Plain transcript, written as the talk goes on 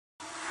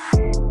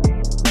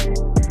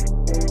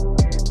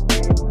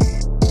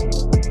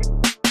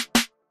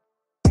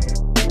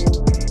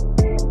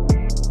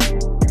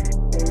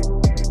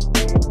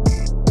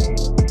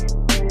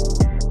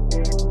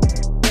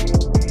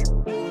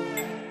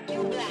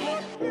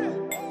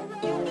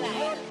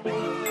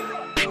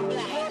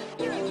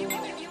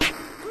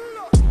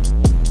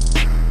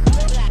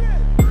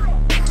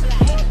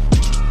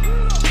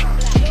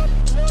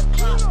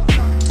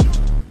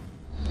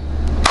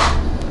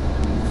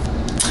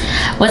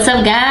What's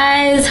up,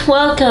 guys?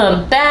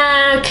 Welcome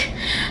back.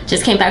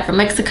 Just came back from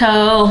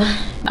Mexico,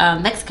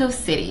 Mexico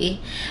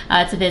City,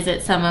 to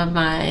visit some of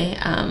my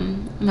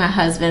my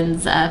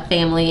husband's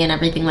family and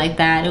everything like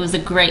that. It was a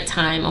great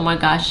time. Oh my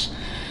gosh,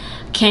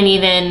 can't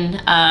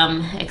even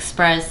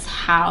express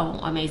how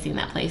amazing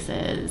that place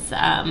is.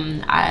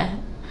 I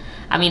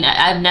mean,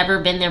 I've never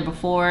been there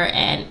before,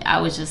 and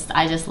I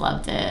just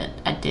loved it.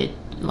 I did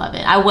love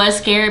it. I was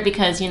scared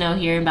because, you know,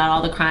 hearing about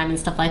all the crime and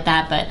stuff like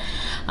that, but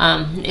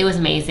it was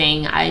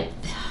amazing. Man,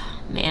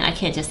 I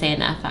can't just say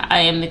enough.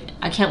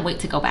 I can't wait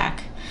to go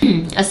back.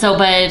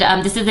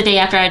 But this is the day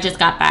after I just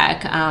got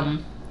back.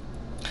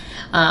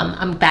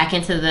 I'm back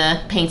into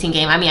the painting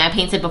game. I mean, I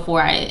painted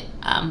before I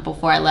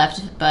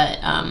left, but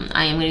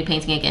I am going to be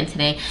painting again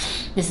today.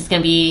 This is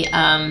going to be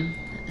I'm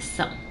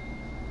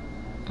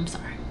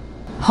sorry.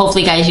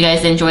 Hopefully, guys, you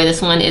guys enjoy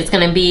this one. It's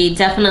gonna be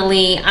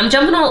definitely, I'm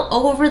jumping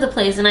all over the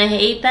place and I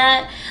hate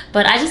that,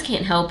 but I just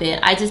can't help it.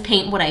 I just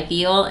paint what I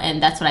feel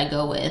and that's what I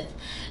go with.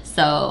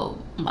 So,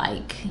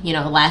 like, you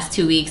know, the last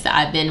 2 weeks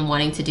I've been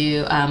wanting to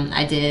do,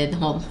 I did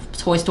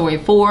Toy Story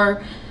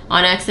 4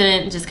 on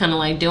accident, just kind of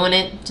like doing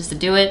it just to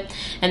do it.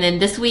 And then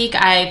this week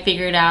I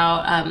figured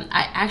out,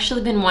 I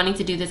actually been wanting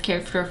to do this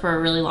character for a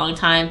really long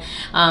time.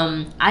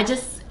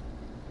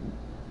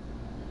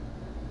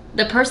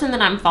 The person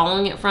that I'm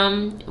following it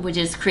from, which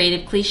is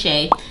Creative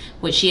Cliche,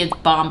 which she is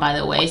bomb, by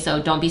the way,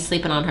 so don't be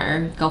sleeping on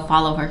her. Go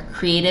follow her.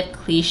 Creative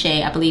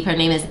Cliche. I believe her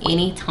name is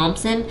Annie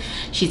Thompson.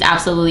 She's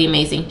absolutely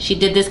amazing. She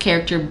did this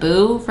character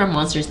Boo from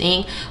Monsters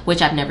Inc.,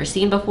 which I've never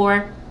seen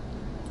before.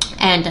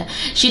 And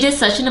she did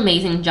such an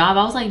amazing job.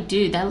 I was like,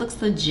 dude, that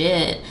looks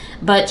legit.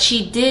 But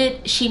she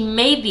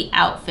made the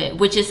outfit,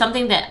 which is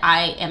something that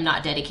I am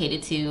not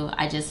dedicated to.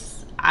 I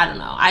don't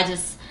know.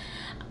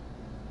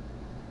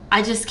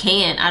 I just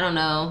can't. I don't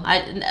know.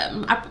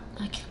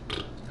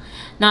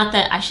 Not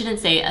that I shouldn't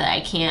say that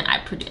I can't.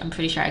 I'm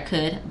pretty sure I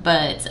could,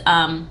 but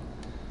I'm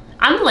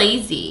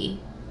lazy.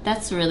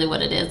 That's really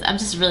what it is. I'm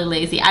just really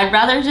lazy. I'd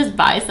rather just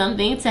buy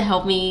something to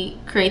help me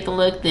create the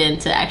look than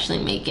to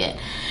actually make it.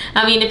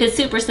 I mean, if it's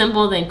super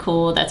simple, then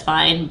cool, that's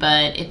fine.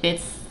 But if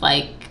it's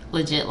like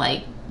legit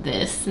like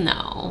this,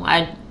 no.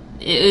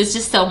 It was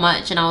just so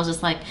much, and I was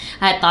just like,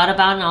 I had thought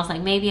about it and I was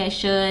like, maybe I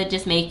should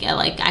just make it,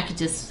 like, I could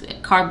just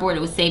cardboard, it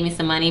would save me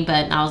some money.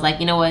 But I was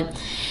like, you know what,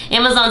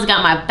 Amazon's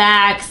got my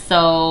back.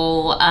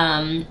 So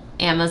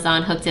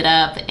Amazon hooked it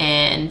up,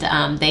 and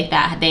they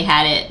had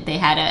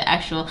an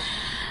actual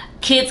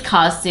kids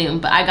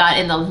costume, but I got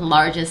in the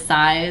largest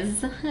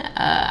size.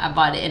 I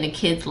bought it in a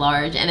kid's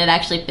large, and it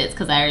actually fits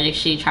because I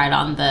actually tried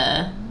on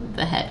the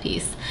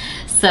headpiece.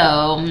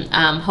 So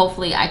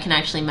hopefully I can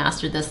actually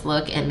master this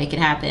look and make it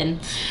happen.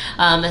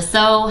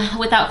 So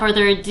without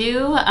further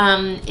ado,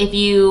 if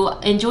you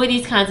enjoy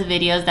these kinds of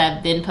videos that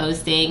I've been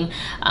posting,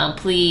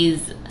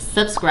 please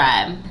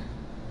subscribe,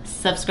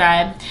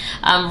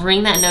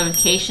 ring that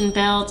notification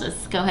bell.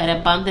 Just go ahead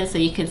and bump it so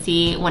you can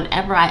see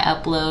whenever I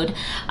upload.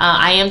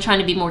 I am trying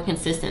to be more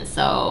consistent,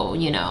 so,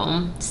 you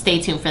know,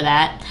 stay tuned for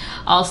that.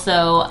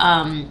 Also,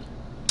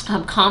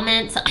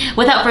 comment.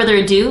 Without further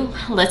ado,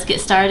 let's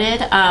get started.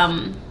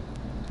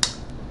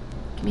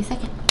 Give me a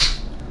second.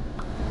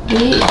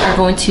 We are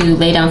going to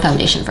lay down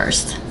foundation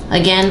first.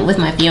 Again, with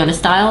my Fiona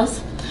Styles,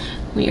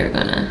 we are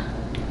gonna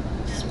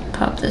just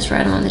pop this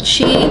right on the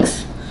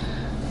cheeks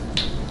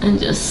and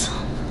just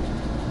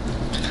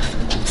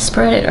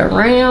spread it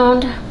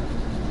around.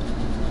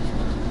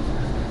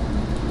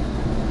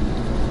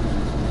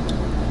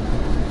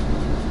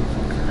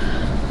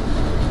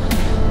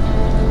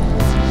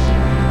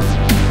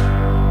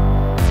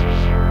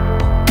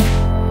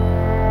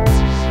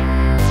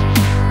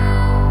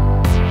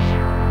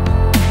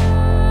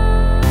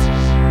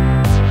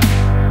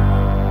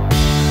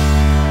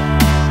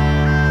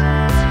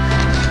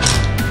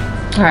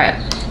 All right,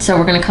 so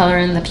we're gonna color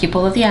in the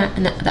pupil of the eye,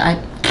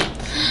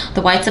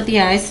 the whites of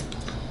the eyes.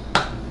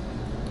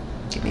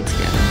 Get me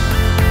together.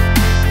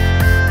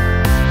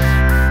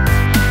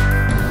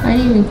 I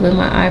didn't even glue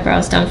my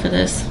eyebrows down for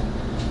this.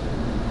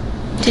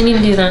 Didn't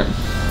even do that.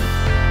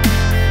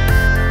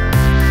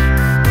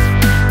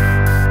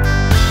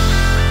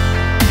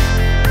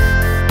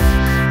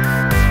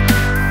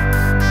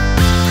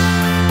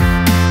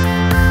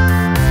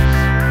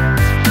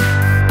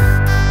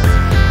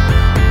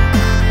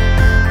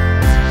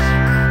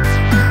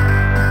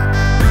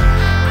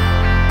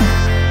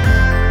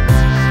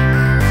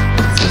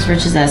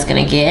 Rich as that's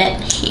gonna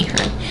get here.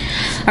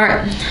 All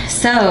right,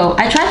 so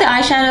I tried the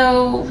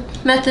eyeshadow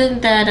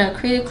method that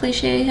Creative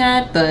Cliche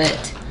had,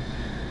 but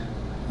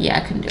yeah,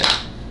 I couldn't do it.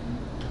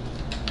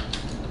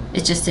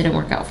 It just didn't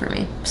work out for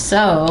me.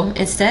 So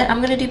instead, I'm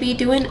gonna be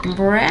doing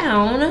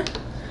brown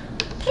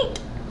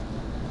paint.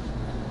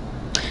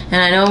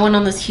 And I know I went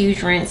on this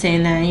huge rant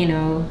saying that, you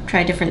know,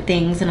 try different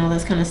things and all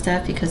this kind of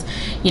stuff because,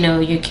 you know,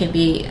 you can't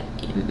be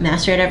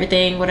master at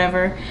everything,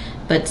 whatever,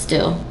 but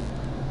still.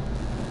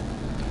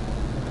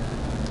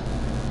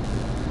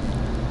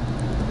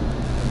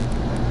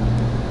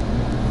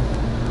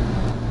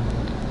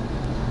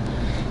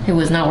 it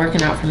was not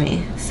working out for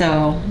me.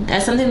 So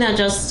that's something that I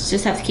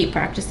just have to keep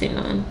practicing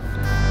on.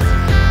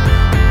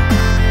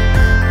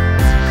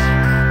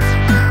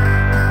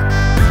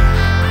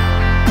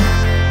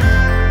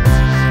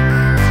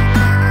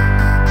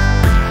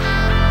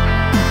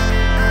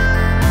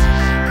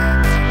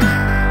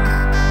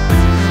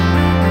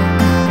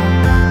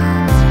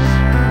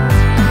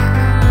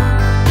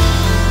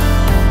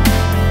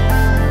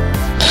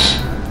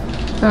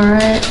 All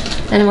right,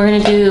 and we're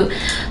gonna do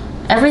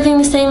everything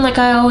the same like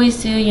I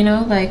always do, you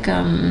know, like you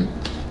know,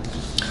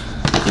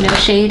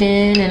 shade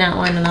in and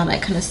outline and all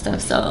that kind of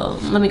stuff. So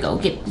let me go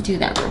do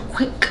that real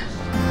quick.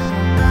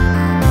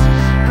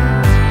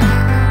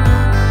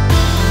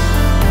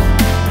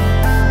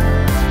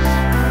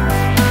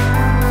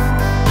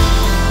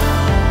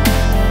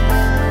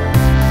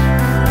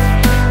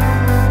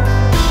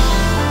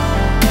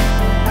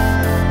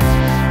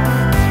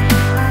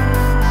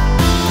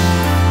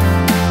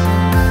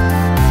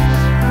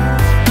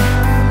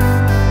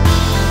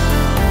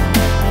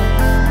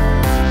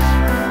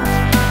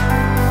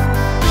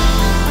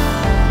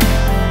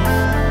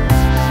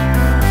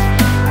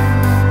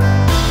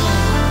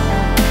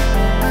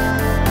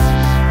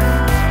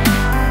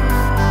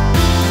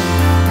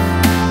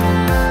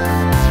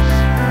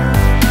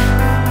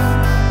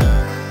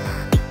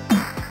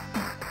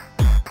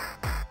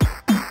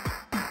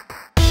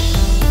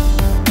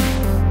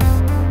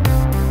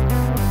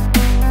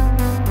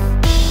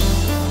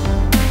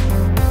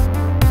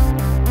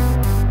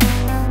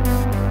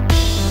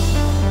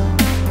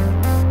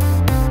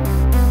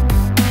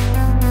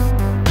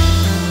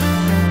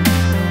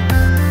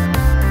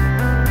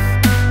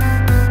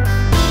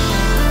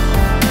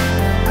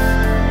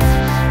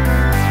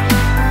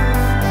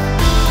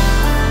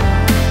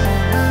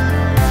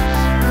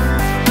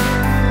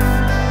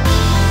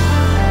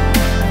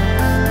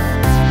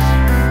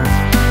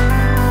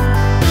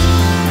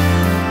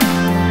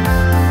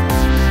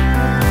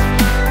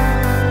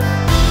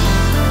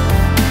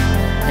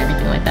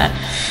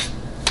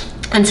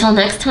 Until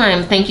next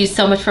time, thank you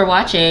so much for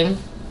watching.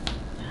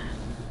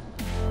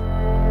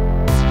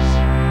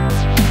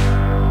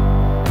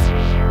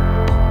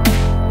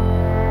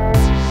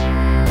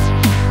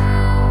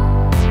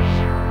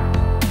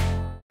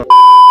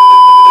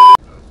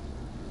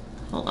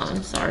 Hold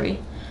on, sorry. I'm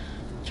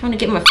trying to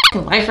get my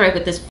fucking life right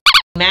with this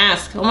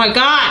mask. Oh my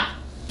god!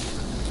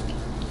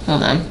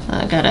 Hold on,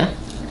 I gotta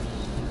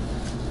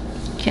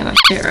get my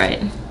shit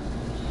right.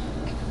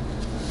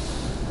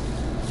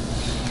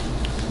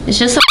 It's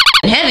just so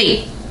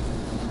heavy.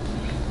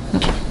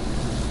 Okay.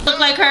 Look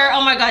like her.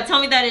 Oh my god,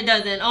 tell me that it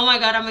doesn't. Oh my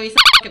god, I'm gonna be so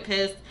fucking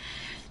pissed.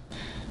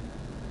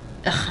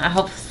 Ugh, I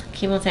hope,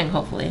 keep on saying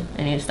hopefully.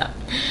 I need to stop.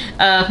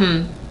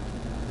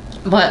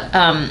 But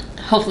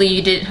hopefully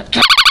you did. Oh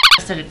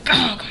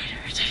god.